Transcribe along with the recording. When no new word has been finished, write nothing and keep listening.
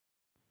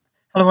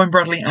Hello, I'm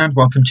Bradley and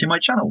welcome to my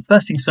channel.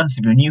 First things first,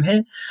 if you're new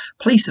here,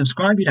 please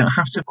subscribe. You don't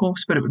have to, of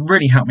course, but it would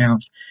really help me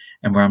out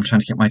and where I'm trying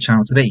to get my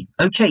channel to be.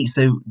 Okay,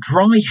 so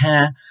dry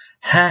hair,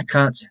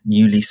 haircut,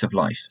 new lease of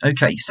life.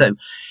 Okay, so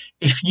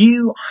if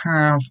you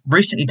have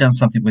recently done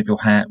something with your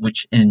hair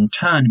which in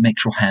turn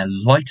makes your hair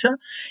lighter,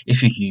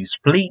 if you've used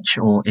bleach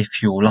or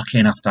if you're lucky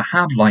enough to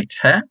have light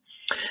hair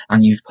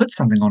and you've put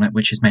something on it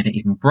which has made it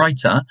even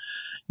brighter,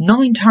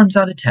 9 times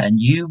out of 10,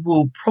 you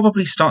will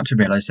probably start to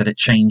realize that it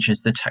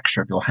changes the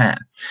texture of your hair.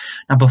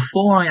 Now,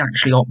 before I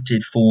actually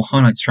opted for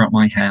highlights throughout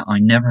my hair, I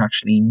never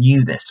actually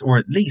knew this, or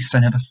at least I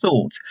never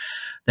thought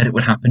that it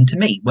would happen to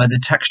me, where the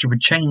texture would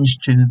change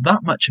to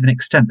that much of an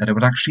extent that it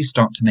would actually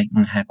start to make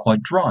my hair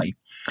quite dry.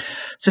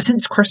 So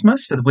since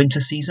Christmas, for the winter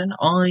season,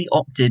 I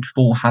opted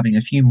for having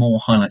a few more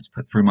highlights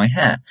put through my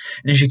hair.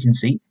 And as you can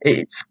see,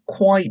 it's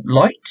quite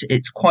light,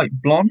 it's quite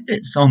blonde,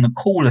 it's on the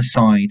cooler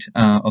side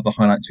of the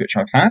highlights which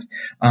I've had.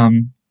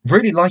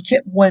 Really like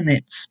it when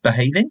it's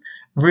behaving,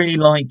 really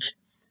like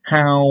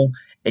how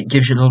it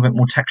gives you a little bit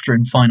more texture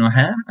in finer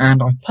hair,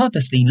 and I've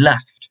purposely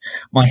left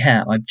my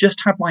hair. I've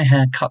just had my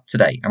hair cut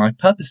today, and I've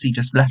purposely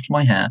just left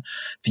my hair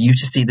for you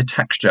to see the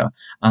texture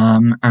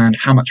and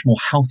how much more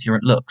healthier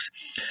it looks.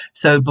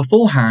 So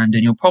beforehand,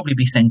 and you'll probably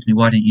be saying to me,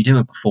 why didn't you do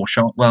it before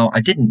shot? Well,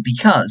 I didn't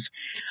because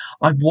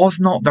I was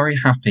not very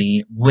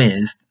happy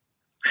with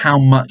how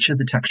much of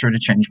the texture had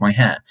changed my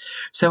hair.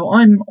 So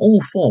I'm all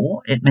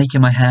for it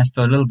making my hair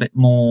feel a little bit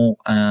more,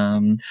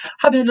 having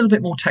a little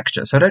bit more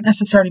texture. So I don't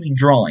necessarily mean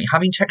dry.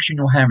 Having texture in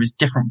your hair is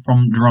different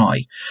from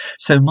dry.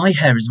 So my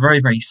hair is very,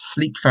 very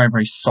sleek, very,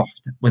 very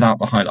soft without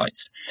the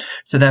highlights.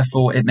 So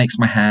therefore it makes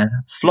my hair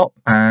flop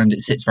and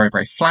it sits very,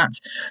 very flat.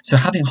 So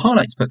having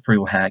highlights put through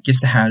your hair gives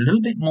the hair a little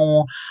bit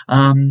more,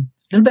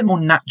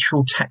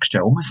 natural texture,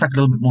 almost like a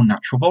little bit more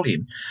natural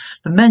volume.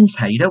 For men's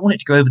hair, you don't want it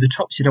to go over the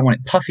top, so you don't want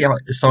it puffy out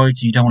at the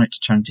sides, you don't want it to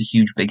turn into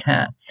huge big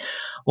hair.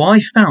 Well, I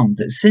found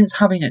that since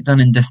having it done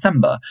in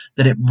December,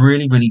 that it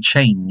really, really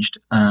changed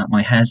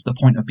my hair to the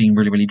point of being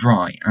really, really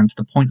dry, and to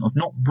the point of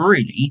not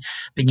really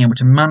being able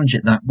to manage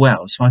it that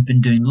well. So I've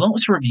been doing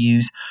lots of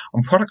reviews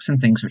on products and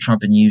things which I've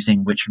been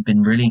using, which have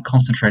been really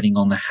concentrating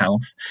on the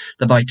health,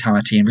 the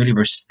vitality, and really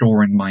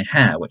restoring my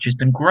hair, which has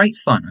been great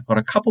fun. I've got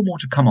a couple more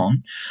to come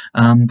on,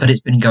 but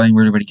it's been going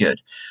really, really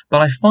good.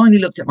 But I finally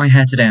looked at my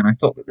hair today, and I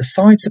thought that the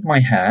sides of my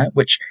hair,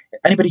 which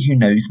anybody who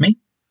knows me,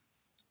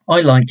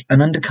 I like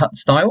an undercut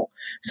style,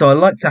 so I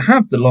like to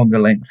have the longer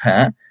length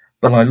hair,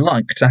 but I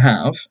like to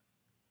have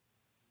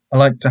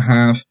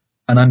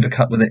an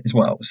undercut with it as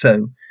well.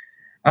 So,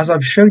 as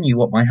I've shown you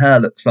what my hair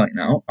looks like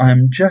now,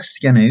 I'm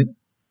just going to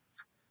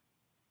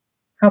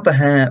have the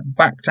hair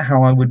back to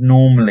how I would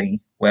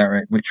normally wear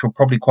it, which you're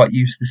probably quite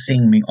used to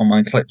seeing me on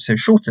my clips. So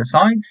shorter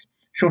sides,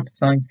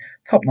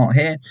 top knot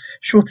here,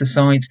 shorter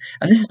sides,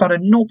 and this is about a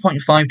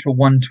 0.5 to a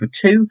 1 to a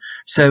 2,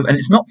 so, and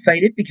it's not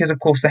faded because of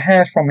course the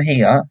hair from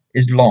here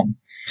is long.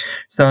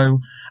 So,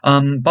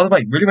 by the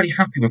way, really, really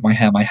happy with my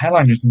hair. My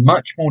hairline is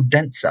much more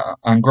denser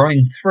and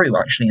growing through,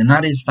 actually, and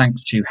that is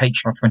thanks to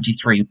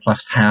HR23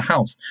 Plus Hair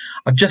Health.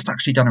 I've just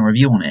actually done a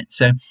review on it.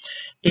 So,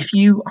 if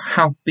you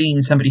have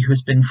been somebody who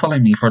has been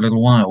following me for a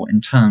little while in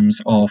terms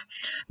of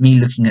me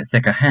looking at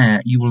thicker hair,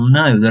 you will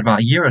know that about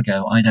a year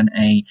ago I done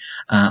a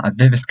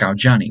Viviscal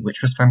journey,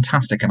 which was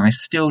fantastic, and I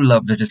still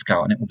love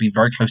Viviscal, and it will be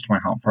very close to my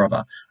heart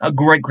forever. A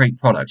great, great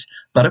product,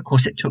 but of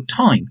course it took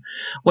time.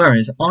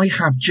 Whereas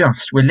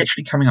we're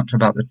literally coming up to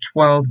about the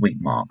 12-week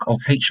mark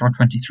of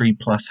HR23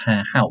 Plus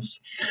Hair Health,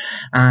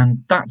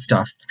 and that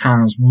stuff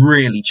has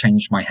really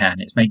changed my hair,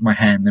 and it's made my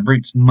hair and the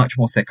roots much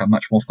more thicker,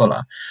 much more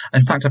fuller.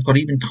 In fact, I've got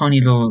even tiny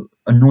little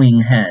annoying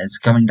hairs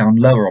going down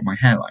lower on my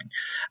hairline,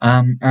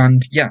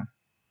 and yeah,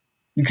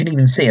 you can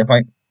even see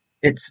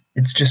it's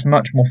just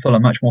much more fuller,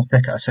 much more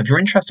thicker. So if you're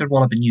interested in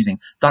what I've been using,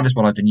 that is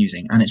what I've been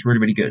using, and it's really,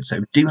 really good.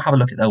 So do have a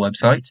look at their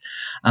website,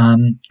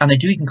 and they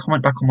do even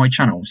comment back on my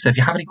channel. So if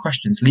you have any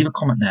questions, leave a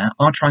comment there.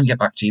 I'll try and get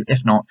back to you.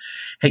 If not,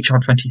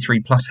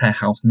 HR23 Plus Hair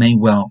Health may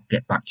well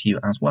get back to you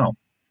as well.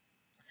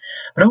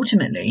 But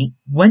ultimately,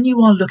 when you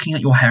are looking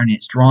at your hair and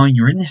it's dry and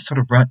you're in this sort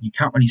of rut, you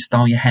can't really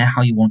style your hair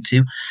how you want to,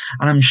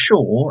 and I'm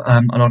sure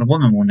a lot of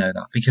women will know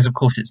that, because of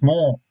course it's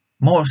more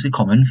obviously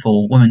common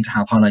for women to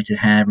have highlighted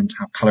hair and to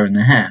have colour in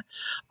their hair.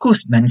 Of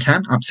course, men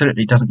can,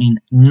 absolutely. It doesn't mean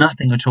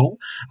nothing at all.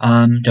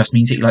 Just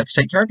means that you like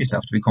to take care of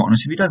yourself, to be quite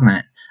honest with you, doesn't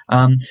it?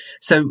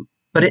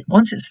 But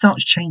once it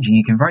starts changing,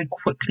 you can very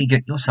quickly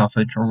get yourself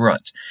into a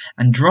rut.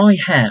 And dry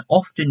hair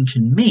often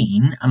can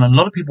mean, and a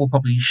lot of people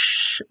probably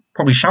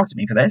shout at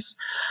me for this.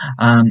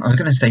 I was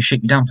going to say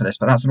shoot me down for this,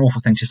 but that's an awful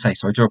thing to say,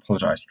 so I do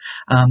apologise.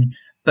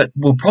 But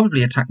will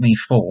probably attack me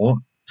for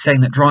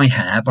saying that dry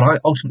hair, but I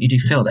ultimately do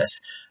feel this.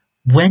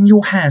 When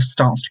your hair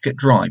starts to get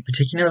dry,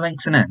 particularly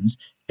lengths and ends,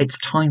 it's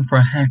time for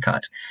a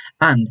haircut.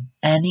 And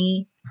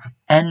any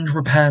end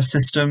repair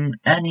system,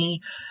 any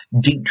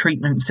deep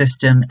treatment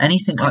system,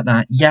 anything like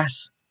that,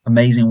 yes,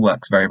 amazing,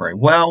 works very, very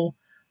well,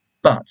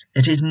 but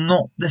it is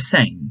not the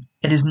same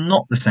it is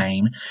not the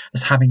same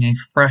as having a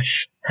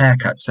fresh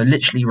haircut. So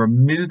literally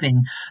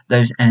removing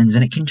those ends,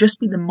 and it can just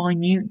be the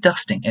minute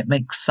dusting. It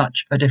makes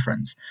such a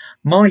difference.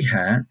 My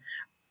hair,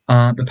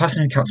 the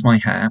person who cuts my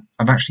hair,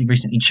 I've actually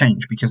recently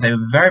changed because they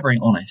were very, very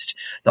honest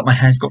that my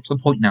hair's got to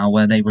the point now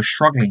where they were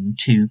struggling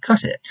to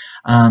cut it.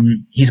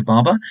 He's a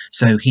barber,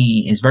 so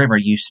he is very,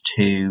 very used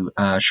to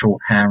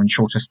short hair and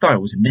shorter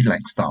styles and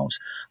mid-length styles.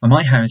 But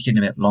my hair is getting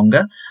a bit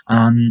longer,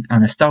 and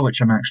the style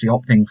which I'm actually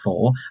opting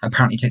for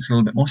apparently takes a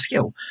little bit more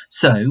skill.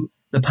 So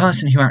the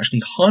person who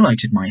actually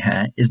highlighted my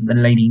hair is the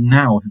lady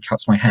now who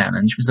cuts my hair,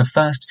 and she was the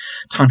first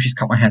time she's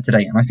cut my hair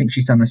today, and I think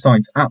she's done the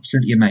sides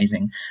absolutely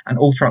amazing, and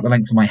all throughout the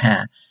length of my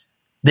hair.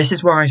 This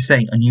is where I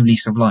say a new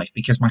lease of life,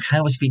 because my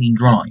hair was feeling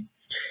dry.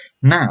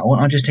 Now,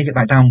 I'll just take it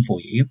back down for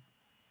you.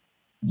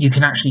 You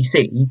can actually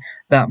see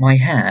that my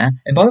hair,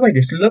 and by the way,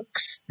 this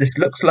looks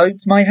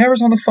loads. My hair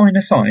is on the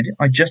finer side.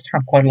 I just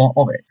have quite a lot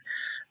of it,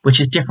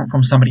 which is different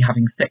from somebody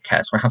having thick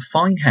hair. So I have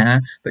fine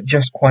hair, but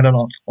just quite a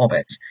lot of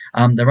it.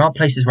 There are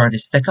places where it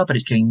is thicker, but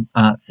it's getting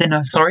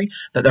thinner, sorry.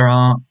 But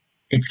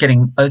it's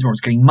getting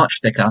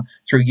much thicker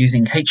through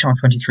using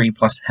HR23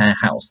 plus Hair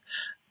Health.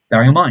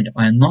 Bearing in mind,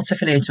 I am not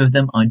affiliated with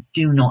them. I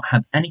do not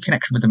have any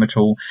connection with them at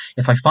all.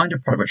 If I find a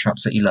product which I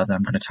absolutely love, then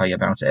I'm going to tell you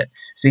about it.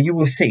 So you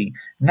will see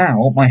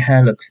now my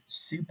hair looks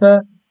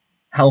super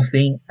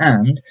healthy,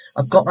 and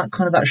I've got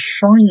that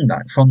shine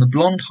back from the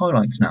blonde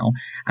highlights now.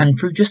 And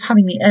through just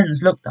having the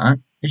ends looked at,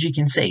 as you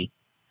can see,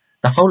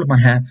 the whole of my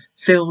hair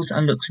feels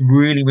and looks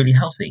really, really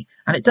healthy.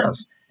 And it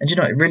does. And you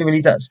know, it really,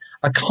 really does.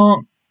 I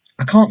can't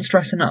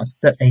stress enough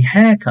that a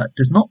haircut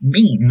does not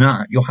mean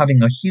that you're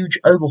having a huge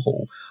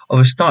overhaul of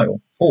a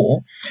style, or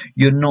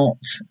you're not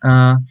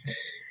going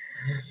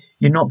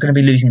to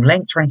be losing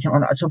length or anything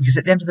like that at all, because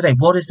at the end of the day,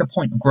 what is the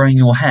point of growing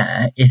your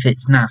hair if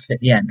it's naff at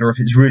the end, or if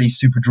it's really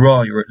super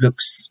dry, or it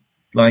looks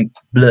like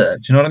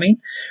blurred? Do you know what I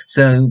mean?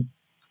 So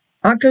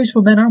that goes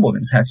for men and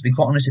women's hair, to be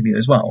quite honest with you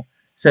as well.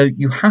 So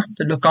you have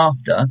to look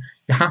after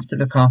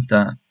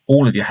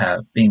all of your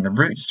hair, being the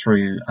roots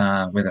through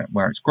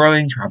where it's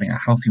growing, to having a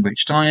healthy,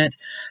 rich diet,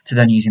 to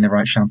then using the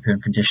right shampoo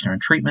and conditioner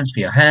and treatments for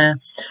your hair.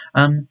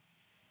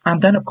 And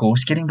then, of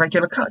course, getting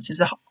regular cuts is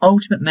the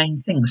ultimate main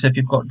thing. So if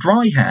you've got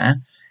dry hair,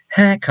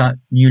 haircut,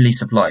 new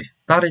lease of life.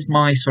 That is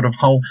my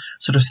whole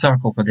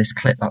circle for this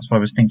clip. That's what I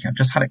was thinking. I've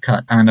just had it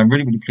cut, and I'm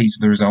really, really pleased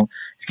with the result.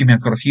 Excuse me,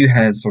 I've got a few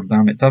hairs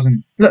down. It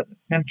doesn't... Look,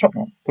 there's the top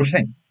one. What do you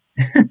think?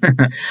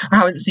 I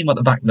haven't seen what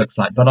the back looks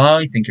like, but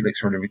I think it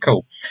looks really, really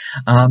cool.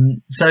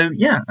 So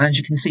yeah, as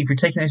you can see, if you're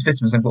taking those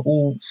vitamins, I've got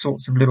all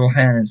sorts of little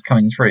hairs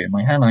coming through.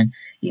 My hairline,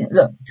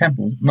 look,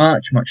 temples,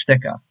 much, much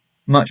thicker.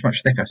 Much,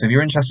 much thicker. So if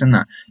you're interested in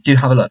that, do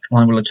have a look.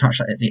 I will attach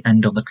that at the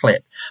end of the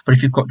clip. But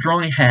if you've got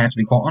dry hair, to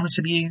be quite honest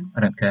with you, I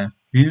don't care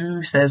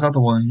who says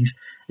otherwise,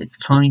 it's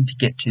time to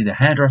get to the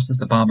hairdressers,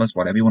 the barbers,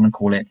 whatever you want to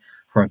call it,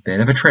 for a bit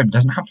of a trim. It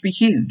doesn't have to be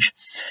huge.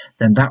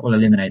 Then that will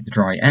eliminate the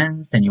dry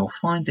ends. Then you'll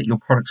find that your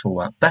products will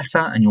work better,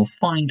 and you'll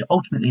find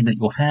ultimately that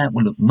your hair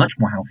will look much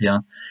more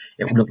healthier.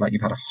 It will look like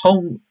you've had a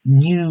whole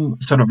new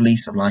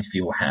lease of life for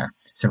your hair.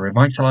 So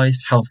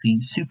revitalized, healthy,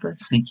 super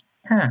sleek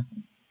hair.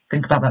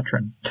 Think about that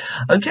trim.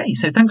 Okay,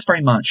 so thanks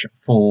very much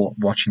for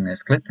watching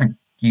this clip. Thank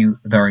you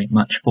very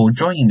much for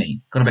joining me.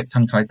 Got a bit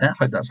tongue-tied there.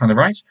 Hope that sounded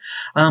right.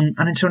 And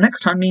until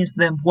next time, means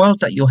the world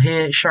that you're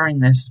here sharing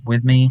this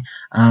with me.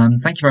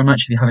 Thank you very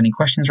much. If you have any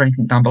questions or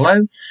anything down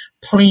below,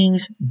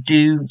 please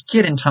do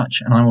get in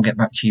touch, and I will get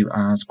back to you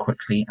as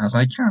quickly as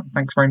I can.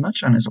 Thanks very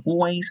much. And as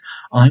always,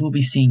 I will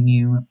be seeing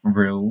you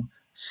real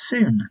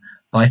soon.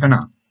 Bye for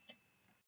now.